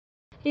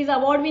He's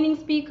award-winning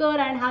speaker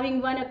and having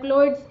won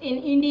accolades in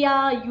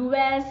India,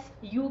 US,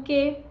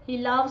 UK. He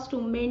loves to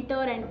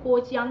mentor and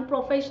coach young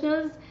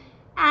professionals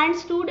and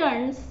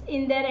students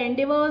in their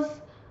endeavors,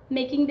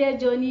 making their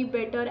journey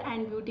better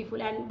and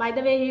beautiful. And by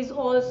the way, he's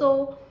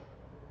also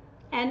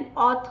an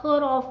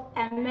author of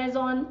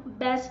Amazon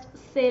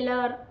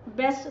best-selling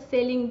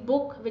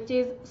book, which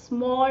is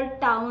Small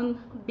Town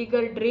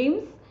Bigger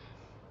Dreams.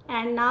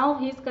 And now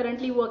he's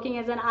currently working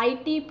as an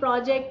IT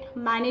project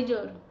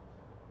manager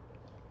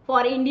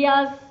for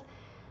India's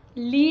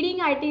leading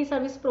IT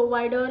service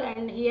provider,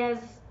 and he has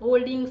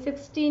holding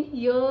 16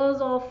 years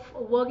of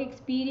work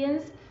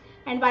experience.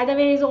 And by the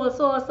way, he's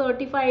also a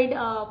certified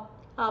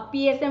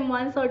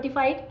PSM1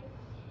 certified.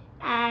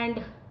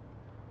 And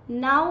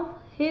now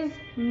his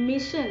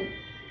mission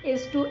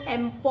is to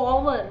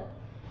empower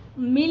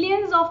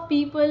millions of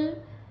people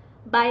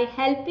by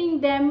helping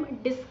them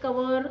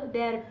discover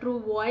their true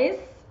voice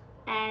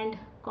and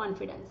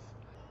confidence.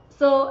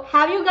 So,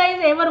 have you guys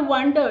ever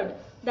wondered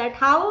that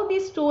how the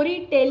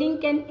storytelling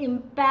can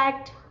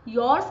impact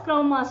your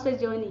Scrum Master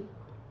journey?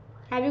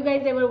 Have you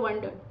guys ever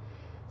wondered?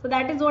 So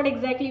that is what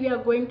exactly we are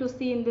going to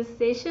see in this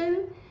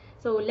session.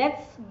 So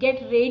let's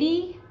get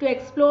ready to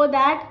explore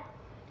that,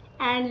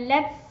 and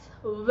let's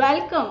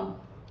welcome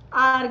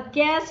our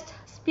guest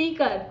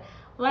speaker,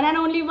 one and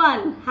only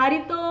one,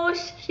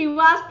 Haritosh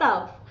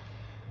Srivastav.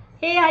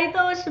 Hey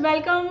Haritosh,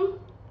 welcome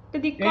to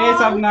the Hey call.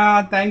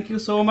 Sabna, thank you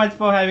so much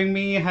for having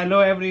me.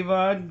 Hello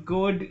everyone.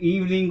 Good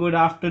evening, good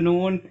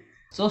afternoon.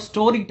 So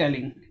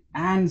storytelling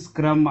and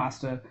Scrum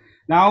Master.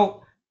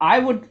 Now I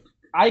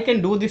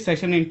can do this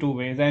session in two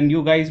ways and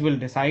you guys will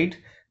decide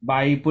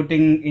by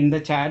putting in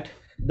the chat.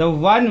 The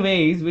one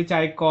way is which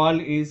I call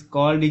is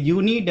called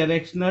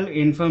unidirectional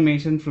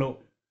information flow.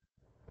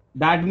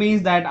 That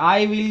means that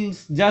I will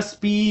just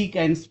speak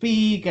and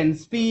speak and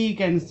speak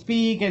and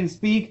speak and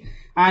speak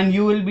and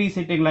you will be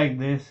sitting like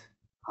this.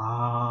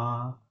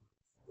 Ah,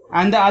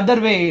 and the other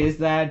way is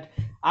that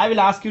I will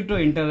ask you to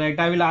interact.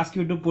 I will ask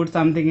you to put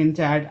something in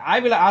chat. I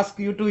will ask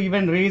you to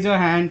even raise your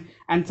hand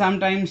and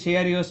sometimes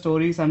share your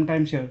story,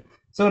 sometimes share.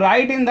 So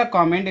write in the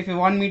comment if you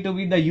want me to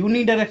be the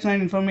unidirectional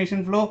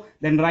information flow,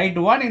 then write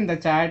one in the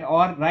chat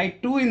or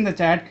write two in the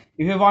chat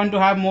if you want to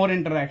have more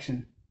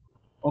interaction.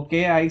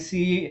 Okay, I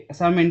see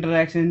some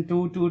interaction.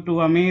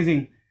 Two.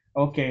 Amazing.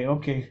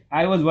 Okay.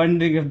 I was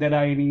wondering if there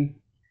are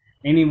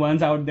any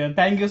ones out there.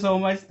 Thank you so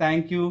much.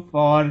 Thank you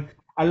for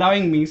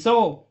allowing me.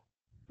 So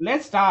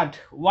let's start.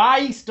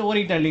 Why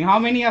storytelling? How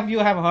many of you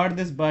have heard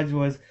this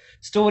buzzword?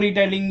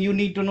 Storytelling. You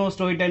need to know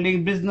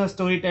storytelling, business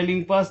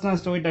storytelling, personal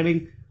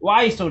storytelling.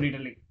 Why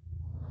storytelling?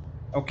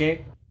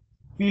 Okay.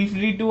 Feel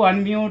free to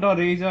unmute or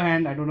raise your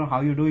hand. I don't know how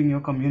you do in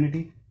your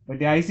community,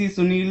 but yeah, I see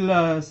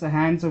Sunil's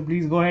hand. So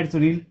please go ahead,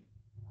 Sunil.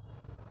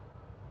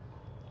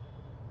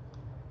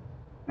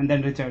 And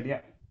then Richard.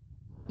 Yeah.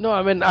 No,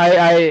 I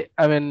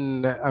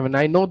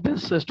know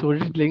this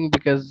storytelling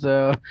because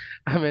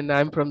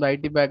I'm from the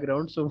IT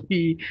background, so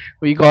we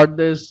got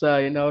this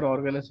in our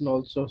organization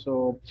also.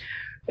 So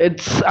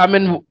it's,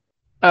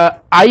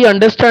 I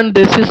understand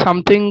this is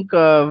something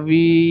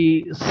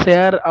we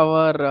share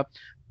our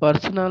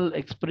personal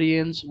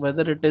experience,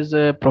 whether it is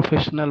a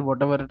professional,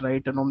 whatever,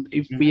 right?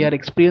 If we are Mhm.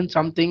 experience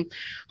something,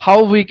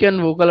 how we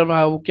can vocal and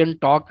how we can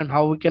talk and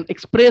how we can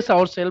express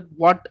ourselves,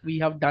 what we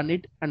have done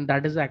it, and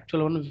that is the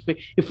actual one.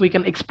 If we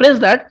can express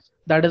that,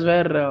 that is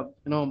where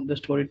the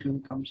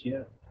storytelling comes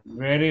here.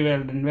 Very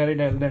well done. Very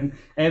well done.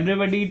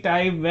 Everybody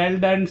type well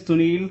done,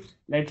 Sunil.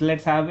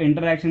 Let's have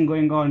interaction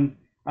going on.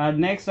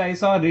 Next, I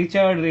saw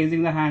Richard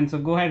raising the hand. So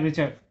go ahead,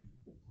 Richard.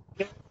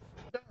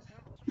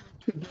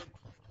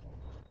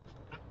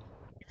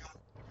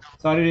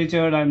 Sorry,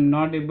 Richard, I'm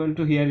not able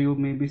to hear you.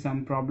 Maybe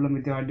some problem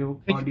with your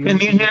audio. Can you hear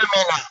me now?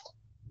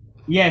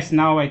 Yes,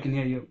 now I can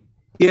hear you.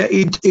 Yeah,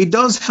 it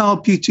does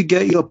help you to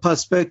get your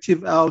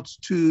perspective out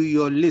to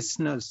your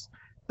listeners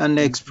and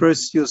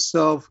express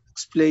yourself,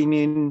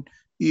 explaining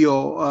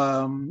your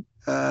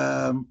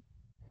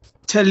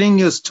telling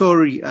your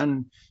story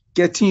and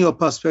getting your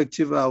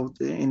perspective out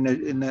in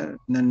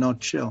a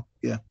nutshell.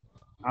 Yeah.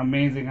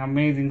 Amazing,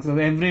 amazing. So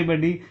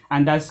everybody,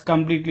 and that's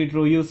completely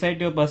true. You set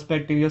your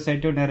perspective, you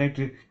set your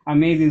narrative.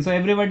 Amazing. So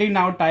everybody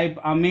now type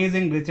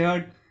amazing,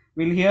 Richard.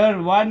 We'll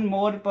hear one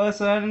more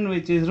person,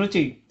 which is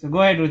Ruchi. So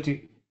go ahead,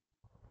 Ruchi.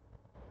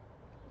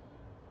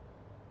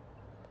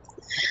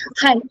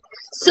 Hi.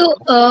 So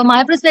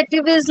my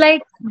perspective is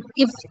like,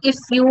 if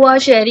you are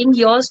sharing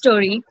your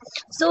story,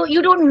 so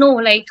you don't know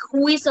like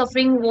who is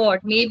suffering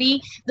what.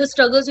 Maybe the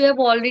struggles you have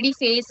already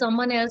faced,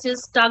 someone else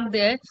is stuck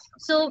there.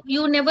 So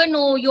you never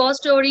know. Your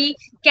story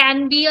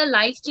can be a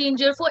life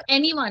changer for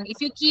anyone.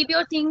 If you keep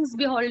your things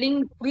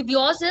beholding with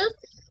yourself,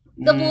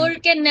 the Mm,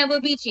 world can never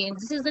be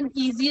changed. This is the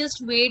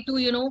easiest way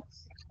to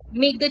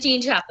make the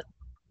change happen.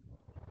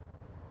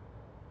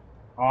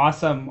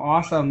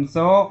 awesome.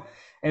 So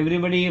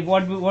everybody,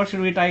 what should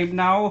we type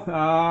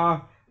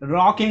now?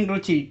 Rocking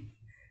Ruchi.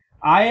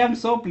 I am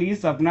so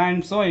pleased, Sapna.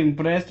 I'm so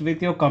impressed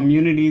with your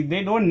community.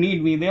 They don't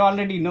need me. They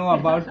already know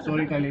about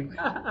storytelling.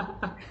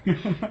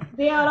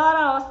 They are all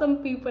awesome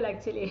people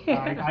actually.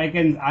 I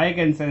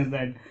can sense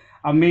that.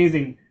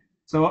 Amazing.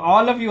 So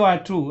all of you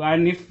are true.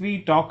 And if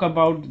we talk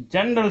about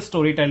general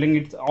storytelling,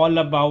 it's all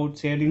about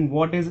sharing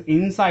what is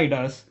inside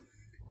us.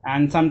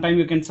 And sometimes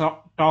you can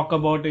talk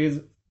about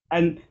is,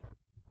 and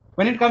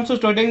when it comes to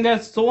storytelling,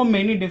 there's so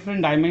many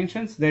different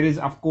dimensions. There is,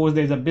 of course,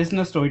 there's a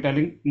business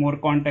storytelling, more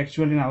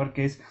contextual in our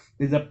case.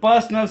 There's a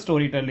personal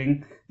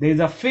storytelling. There's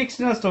a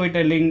fictional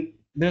storytelling.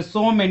 There's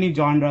so many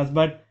genres,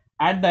 but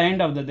at the end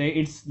of the day,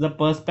 it's the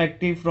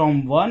perspective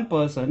from one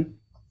person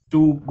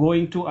to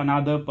going to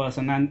another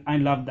person, and I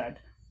love that.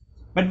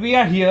 But we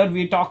are here.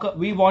 We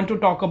want to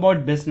talk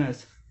about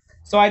business.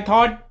 So I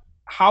thought,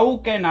 how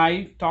can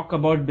I talk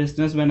about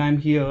business when I'm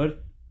here?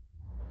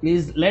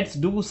 Is let's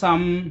do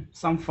some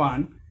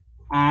fun,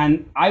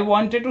 and I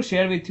wanted to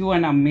share with you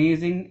an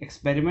amazing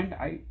experiment.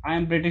 I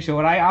am pretty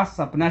sure I asked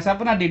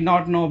Sapna did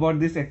not know about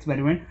this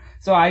experiment,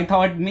 so I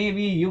thought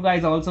maybe you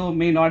guys also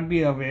may not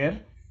be aware.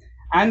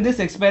 And this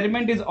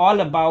experiment is all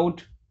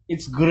about,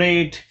 it's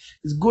great,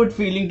 it's good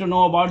feeling to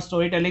know about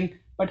storytelling,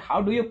 but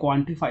how do you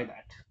quantify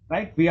that,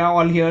 right? We are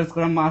all here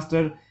Scrum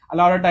Master. A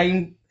lot of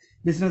time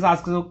business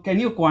asks, so can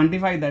you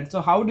quantify that?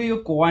 So how do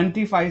you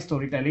quantify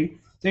storytelling?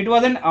 So it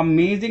was an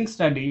amazing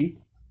study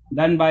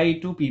done by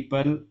two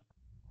people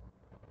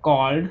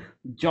called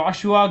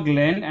Joshua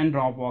Glenn and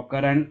Rob Walker.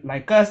 And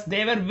like us,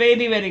 they were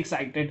very, very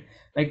excited.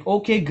 Like,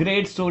 okay,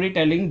 great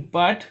storytelling,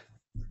 but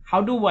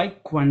how do I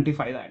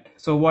quantify that?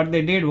 So what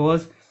they did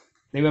was,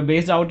 they were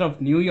based out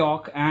of New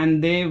York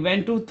and they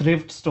went to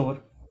thrift store.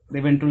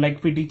 They went to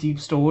like pretty cheap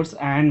stores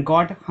and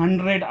got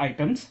 100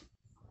 items,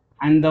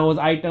 and those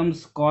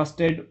items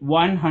costed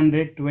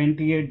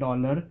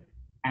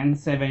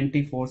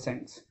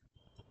 $128.74.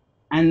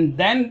 And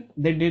then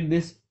they did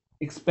this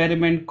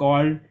experiment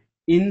called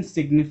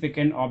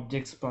insignificant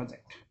objects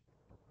project,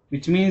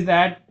 which means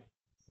that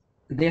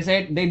they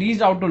said they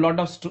reached out to a lot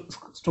of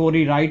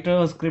story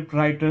writers, script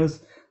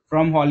writers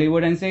from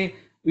Hollywood and say,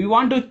 we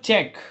want to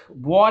check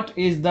what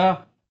is the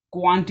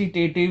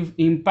quantitative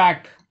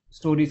impact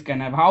stories can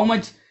have, how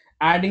much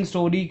adding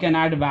story can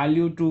add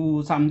value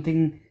to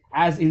something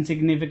as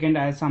insignificant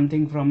as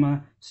something from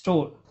a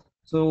store.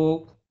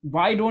 So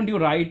why don't you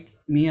write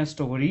me a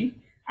story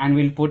and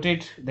we'll put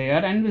it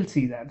there and we'll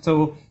see that.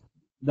 So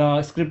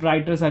the script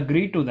writers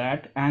agreed to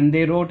that and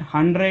they wrote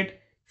 100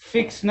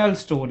 fictional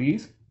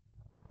stories.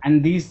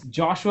 And these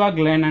Joshua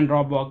Glenn and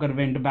Rob Walker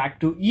went back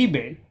to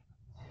eBay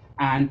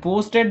and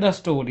posted the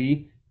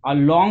story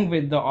along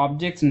with the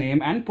object's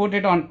name and put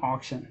it on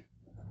auction.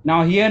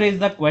 Now here is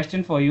the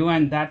question for you,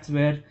 and that's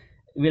where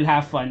we'll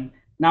have fun.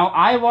 Now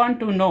I want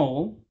to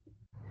know,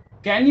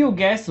 can you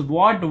guess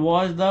what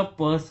was the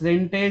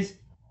percentage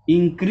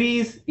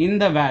increase in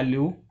the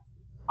value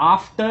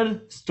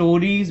after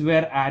stories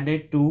were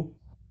added to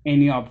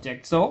any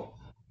object? So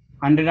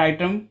 100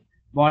 item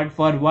bought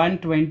for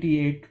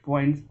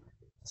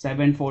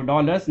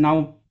 $128.74.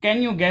 Now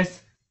can you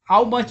guess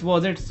how much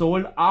was it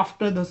sold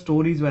after the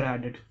stories were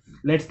added?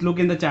 Let's look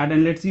in the chat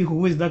and let's see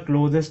who is the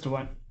closest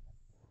one.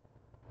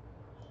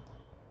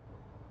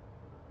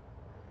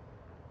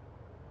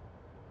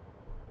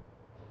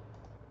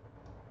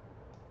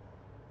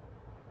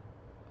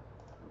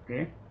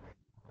 Okay,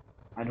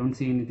 I don't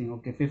see anything.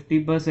 Okay,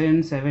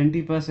 50%,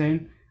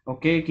 70%.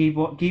 Okay, keep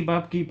up.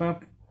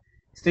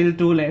 Still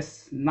too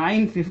less.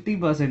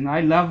 950%.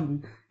 I love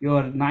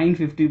your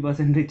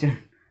 950%, Richard.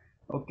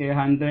 Okay,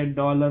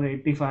 $100,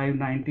 85,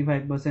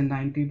 95%,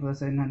 90%,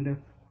 100,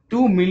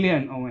 2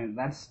 million. Oh man,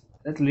 that's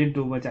a little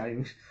too much,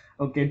 Ayush.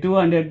 Okay,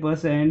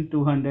 200%,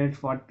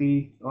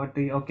 240,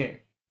 40.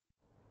 Okay,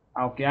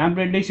 I'm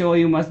pretty sure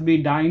you must be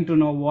dying to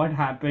know what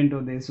happened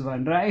to this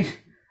one, right?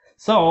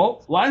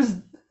 So once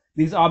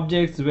these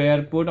objects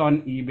were put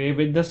on eBay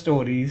with the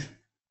stories,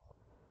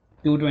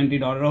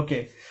 $220.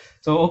 Okay,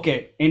 so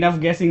okay, enough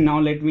guessing. Now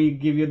let me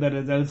give you the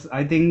results.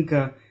 I think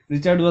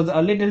Richard was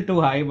a little too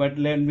high, but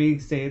let me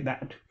say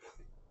that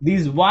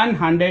these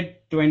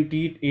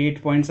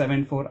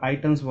 128.74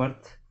 items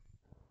worth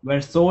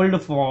were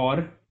sold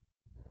for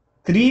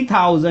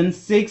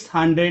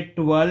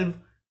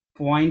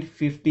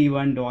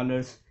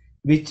 $3,612.51,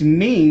 which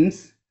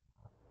means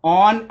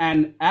on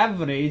an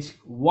average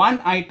one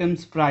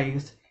item's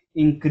price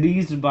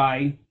increased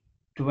by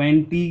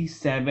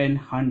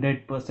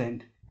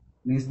 2700%,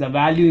 means the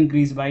value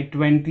increased by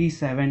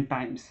 27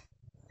 times.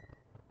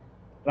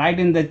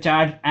 Write in the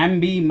chat, I'm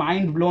be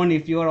mind blown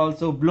if you are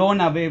also blown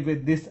away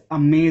with this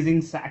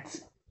amazing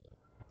stats.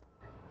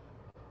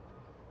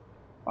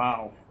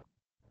 Wow,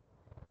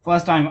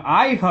 first time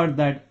I heard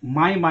that,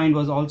 my mind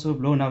was also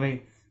blown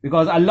away,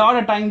 because a lot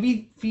of time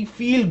we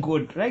feel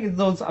good, right? It's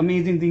those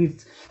amazing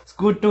things, it's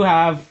good to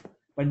have.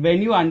 But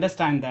when you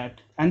understand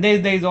that, and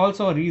there is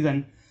also a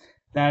reason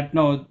that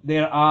no,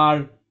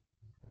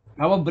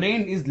 our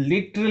brain is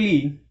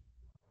literally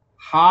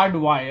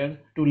hardwired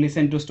to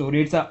listen to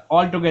story. It's a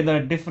altogether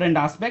different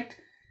aspect.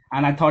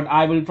 and I thought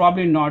I will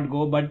probably not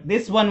go, but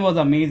this one was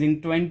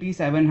amazing,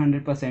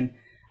 2700%.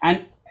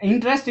 And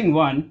interesting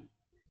one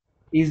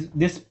is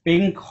this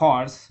pink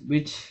horse,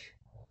 which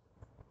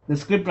the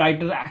script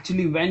writer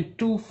actually went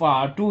too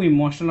far, too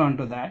emotional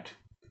onto that.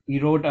 He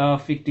wrote a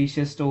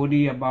fictitious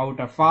story about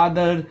a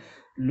father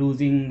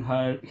losing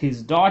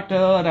his daughter,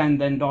 and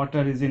then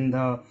daughter is in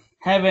the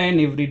heaven.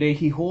 Every day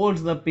he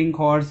holds the pink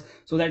horse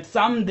so that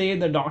someday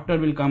the daughter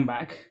will come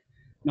back.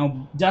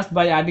 Now, just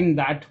by adding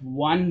that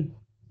one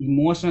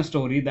emotional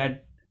story,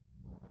 that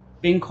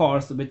pink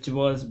horse, which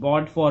was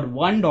bought for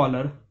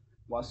 $1,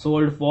 was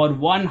sold for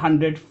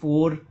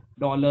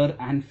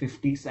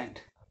 $104.50.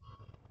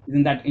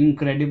 Isn't that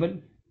incredible?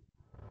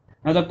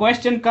 Now the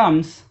question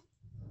comes,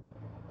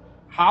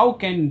 how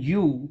can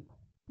you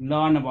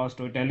learn about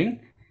storytelling?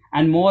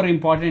 And more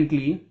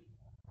importantly,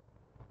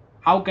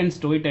 how can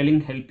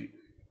storytelling help you?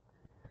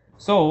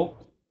 So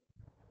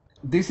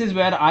this is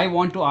where I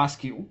want to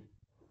ask you,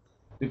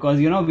 because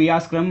we are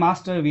Scrum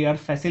Master, we are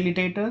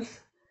facilitators.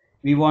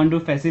 We want to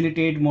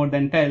facilitate more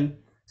than tell.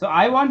 So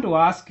I want to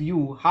ask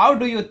you, how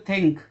do you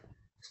think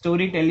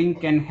storytelling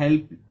can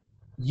help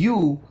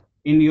you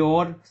in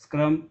your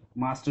Scrum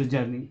Master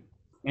journey?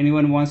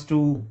 Anyone wants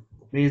to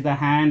raise the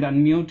hand,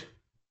 unmute?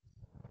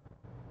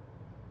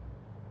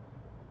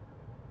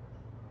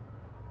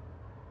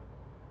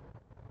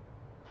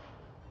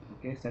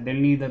 Okay,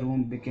 suddenly the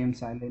room became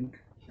silent.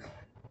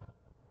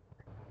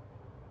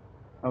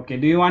 Okay,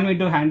 do you want me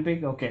to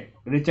handpick? Okay,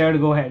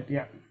 Richard, go ahead.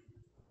 Yeah.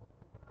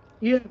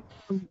 Yeah.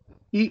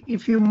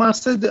 If you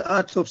master the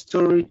art of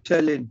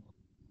storytelling,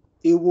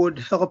 it would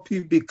help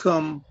you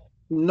become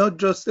not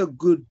just a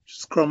good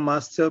Scrum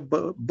Master,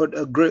 but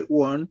a great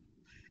one.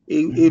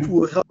 It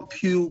will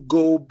help you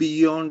go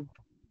beyond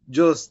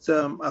just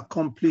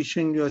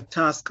accomplishing your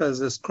task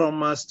as a Scrum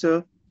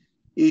Master.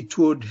 It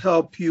would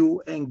help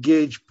you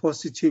engage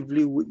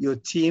positively with your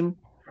team.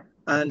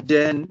 And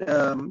then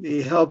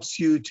it helps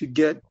you to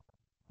get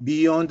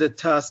beyond the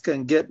task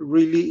and get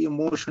really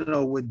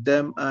emotional with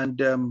them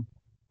and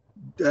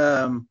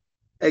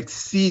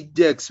exceed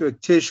the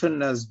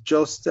expectation as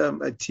just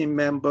a team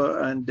member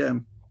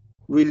and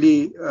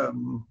really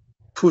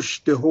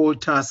push the whole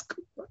task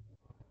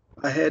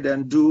ahead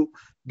and do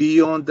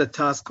beyond the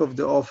task of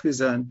the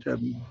office and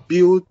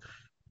build.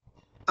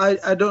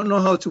 I don't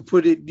know how to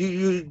put it.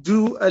 You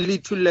do a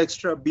little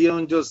extra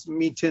beyond just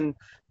meeting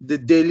the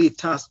daily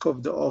task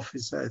of the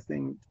office. I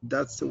think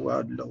that's the way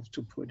I'd love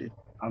to put it.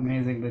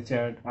 Amazing,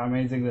 Richard.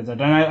 Amazing,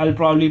 Richard. And I'll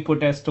probably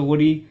put a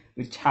story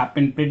which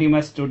happened pretty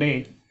much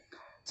today.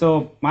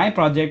 So my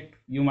project,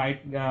 you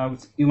might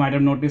have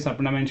noticed,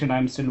 Sapna mentioned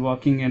I'm still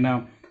working in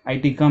a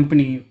IT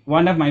company.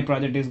 One of my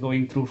project is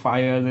going through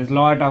fire. There's a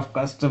lot of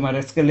customer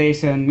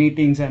escalation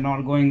meetings and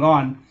all going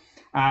on.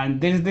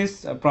 And there's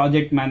this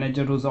project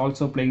manager who's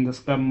also playing the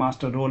Scrum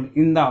Master role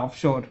in the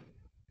offshore.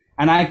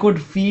 And I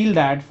could feel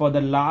that for the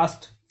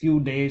last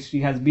few days,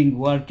 she has been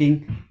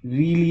working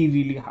really,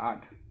 really hard.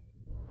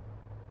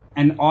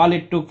 And all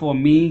it took for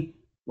me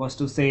was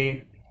to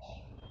say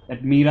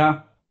that,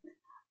 Meera,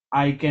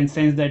 I can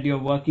sense that you're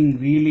working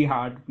really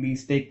hard.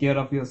 Please take care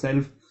of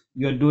yourself.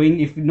 You're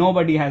doing, if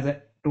nobody has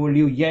told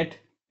you yet,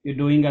 you're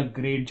doing a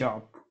great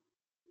job.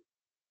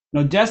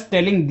 Now, just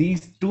telling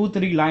these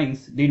 2-3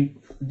 lines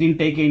didn't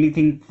take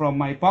anything from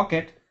my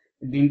pocket.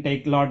 It didn't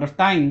take a lot of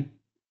time,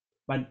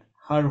 but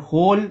her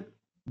whole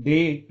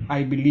day,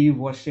 I believe,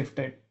 was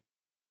shifted.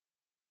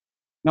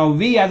 Now,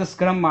 we as a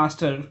Scrum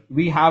Master,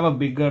 we have a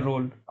bigger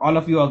role. All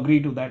of you agree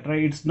to that,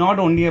 right? It's not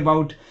only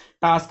about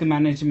task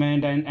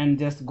management and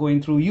just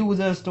going through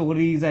user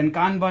stories and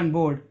Kanban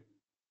board.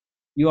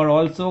 You are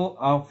also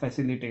a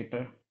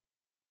facilitator.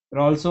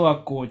 You're also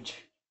a coach.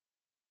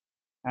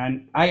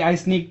 And I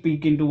sneak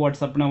peek into what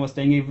Sapna was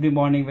saying every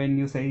morning when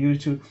you say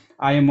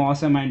I am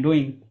awesome and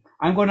doing.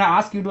 I'm going to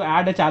ask you to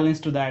add a challenge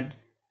to that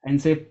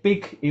and say,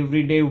 pick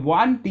every day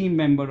one team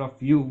member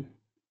of you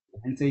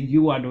and say,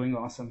 you are doing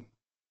awesome.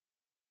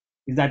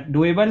 Is that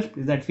doable?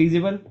 Is that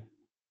feasible?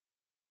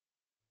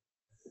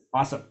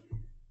 Awesome.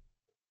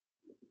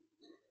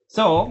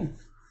 So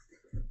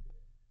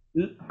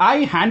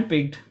I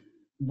handpicked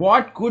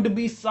what could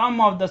be some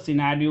of the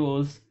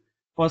scenarios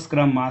for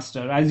Scrum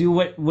Master. As you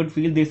would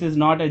feel, this is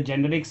not a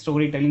generic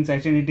storytelling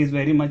session. It is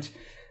very much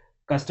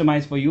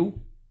customized for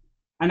you.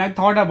 And I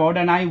thought about,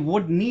 and I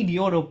would need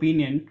your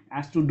opinion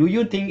as to, do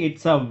you think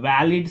it's a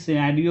valid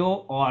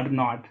scenario or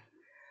not?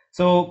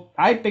 So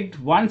I picked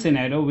one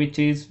scenario, which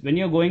is when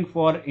you're going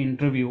for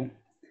interview.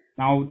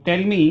 Now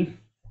tell me,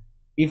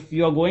 if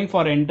you're going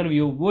for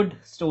interview, would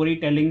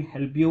storytelling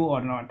help you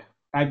or not?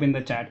 Type in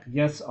the chat,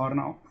 yes or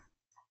no.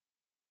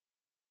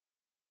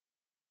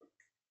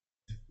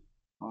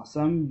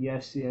 Awesome.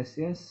 Yes, yes,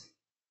 yes.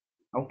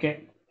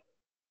 Okay.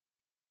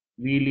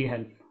 Really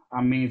help.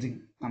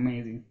 Amazing,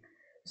 amazing.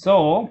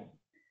 So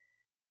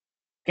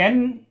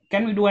can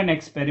we do an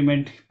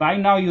experiment? By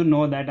now you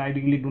know that I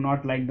really do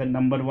not like the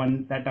number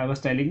one that I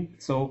was telling.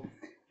 So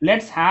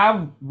let's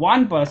have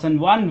one person,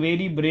 one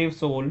very brave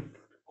soul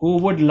who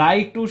would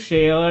like to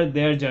share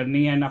their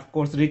journey. And of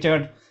course,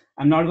 Richard,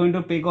 I'm not going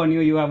to pick on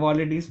you. You have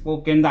already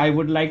spoken. I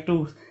would like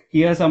to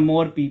hear some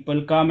more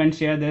people come and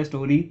share their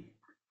story.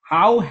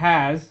 How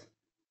has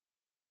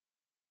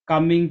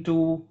coming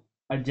to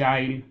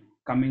Agile,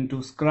 coming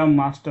to Scrum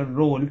Master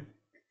role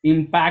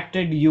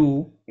impacted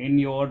you in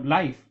your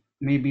life?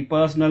 Maybe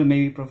personal,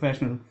 maybe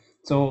professional.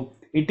 So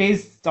it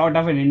is sort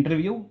of an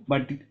interview,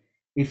 but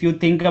if you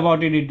think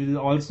about it, it is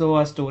also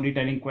a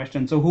storytelling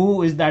question. So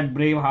who is that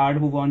brave heart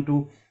who want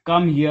to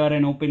come here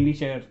and openly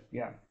share?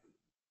 Yeah.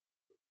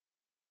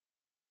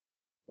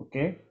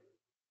 Okay.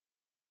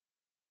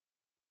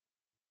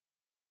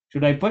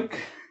 Should I pick?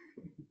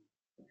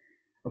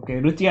 Okay,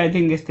 Ruchi, I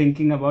think is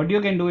thinking about. You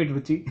can do it,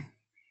 Ruchi.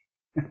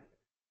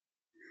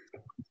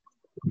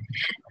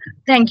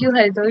 Thank you,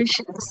 Haritosh.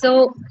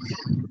 So,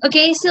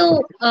 okay,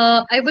 so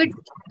I would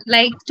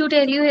like to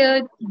tell you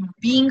here,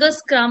 being a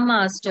Scrum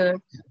Master,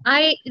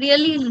 I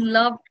really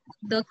loved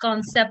the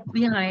concept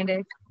behind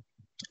it.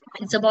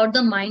 It's about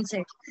the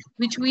mindset,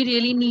 which we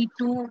really need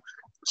to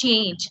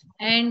change.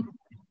 And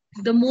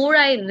the more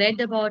I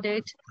read about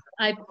it,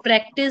 I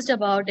practiced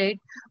about it,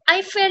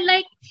 I felt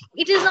like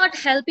it is not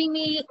helping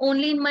me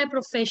only in my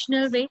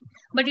professional way,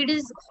 but it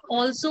is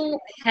also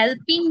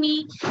helping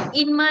me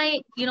in my,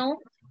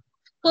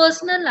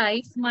 personal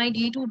life, my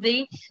day to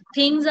day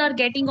things are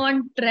getting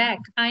on track.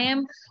 I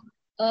am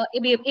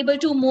able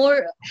to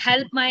more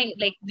help my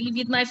like be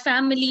with my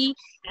family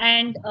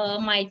and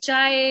my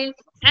child,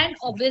 and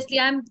obviously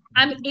I'm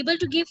able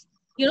to give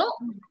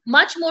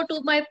much more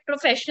to my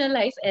professional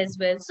life as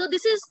well. So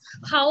this is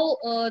how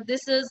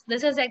this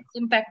has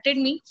impacted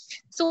me.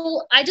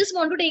 So I just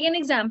want to take an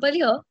example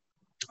here.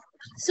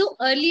 So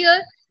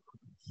earlier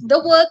the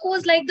work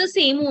was like the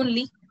same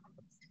only,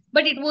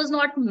 but it was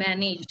not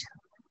managed.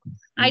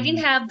 I didn't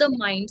Mm, have the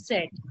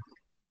mindset.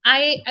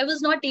 I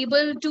was not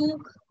able to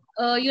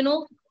uh, you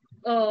know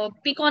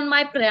pick on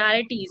my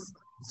priorities.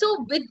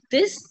 So with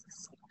this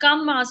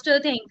Scrum Master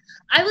thing,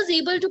 I was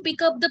able to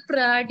pick up the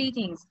priority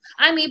things.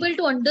 I'm able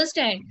to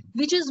understand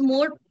which is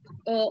more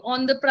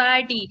on the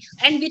priority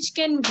and which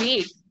can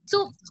wait.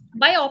 So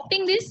by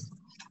opting this,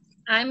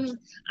 i'm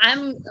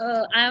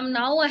I'm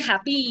now a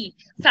happy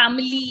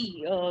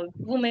family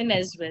woman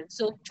as well.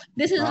 So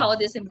this is how wow.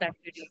 this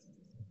impacted you.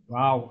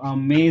 Wow,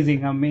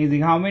 amazing,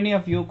 amazing. How many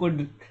of you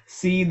could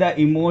see the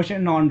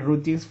emotion on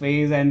Ruchi's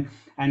face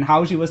and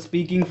how she was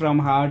speaking from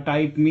her?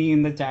 Type me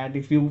in the chat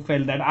if you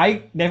felt that.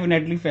 I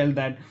definitely felt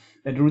that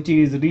Ruchi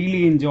is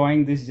really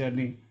enjoying this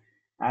journey.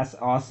 That's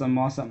awesome,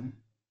 awesome.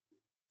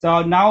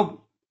 So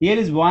now here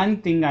is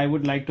one thing I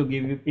would like to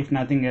give you, if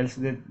nothing else,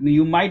 that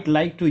you might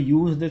like to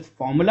use this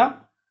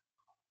formula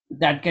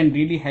that can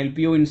really help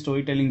you in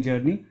storytelling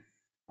journey,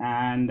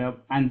 and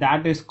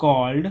that is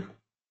called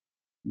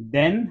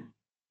then,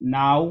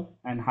 now,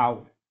 and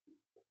how.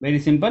 Very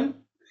simple.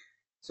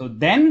 So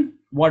then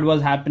what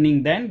was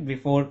happening then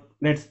before?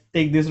 Let's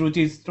take this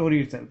Ruchi's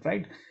story itself,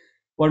 right?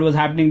 What was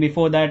happening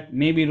before that?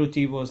 Maybe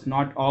Ruchi was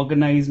not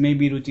organized,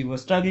 maybe Ruchi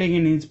was struggling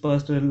in his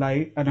personal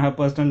life and her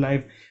personal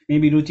life,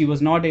 maybe Ruchi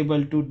was not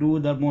able to do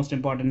the most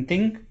important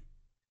thing.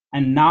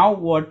 And now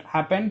what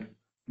happened?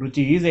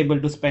 Ruchi is able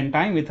to spend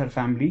time with her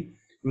family.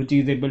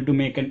 Ruchi is able to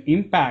make an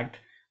impact.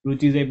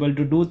 Ruchi is able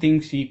to do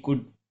things she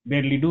could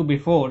barely do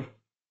before.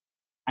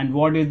 And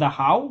what is the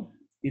how?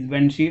 Is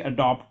when she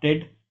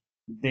adopted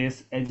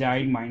this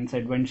agile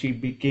mindset, when she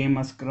became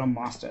a Scrum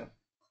Master.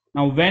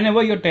 Now,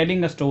 whenever you're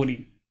telling a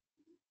story,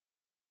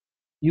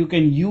 you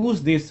can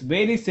use this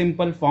very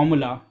simple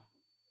formula,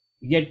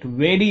 yet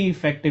very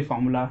effective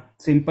formula.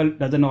 Simple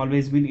doesn't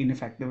always mean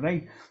ineffective,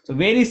 right? So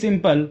very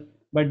simple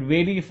but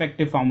very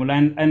effective formula,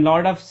 and a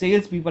lot of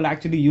sales people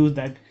actually use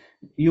that.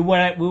 We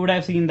would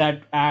have seen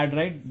that ad,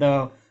 right?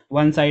 The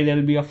one side there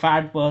will be a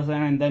fat person,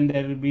 and then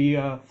there will be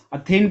a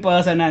thin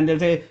person, and they'll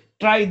say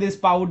try this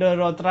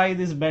powder or try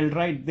this belt,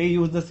 right? They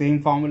use the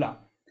same formula.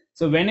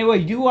 So whenever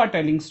you are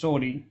telling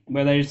story,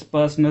 whether it's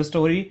personal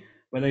story,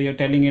 whether you're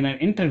telling in an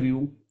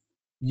interview,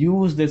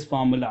 use this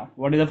formula.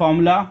 What is the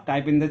formula?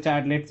 Type in the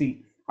chat. Let's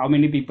see how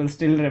many people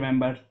still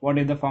remember what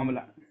is the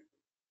formula.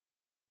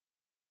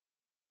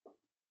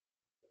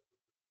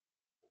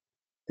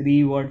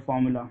 3-word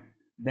formula.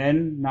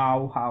 Then,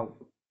 now, how.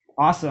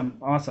 Awesome,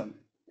 awesome,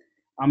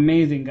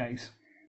 amazing, guys.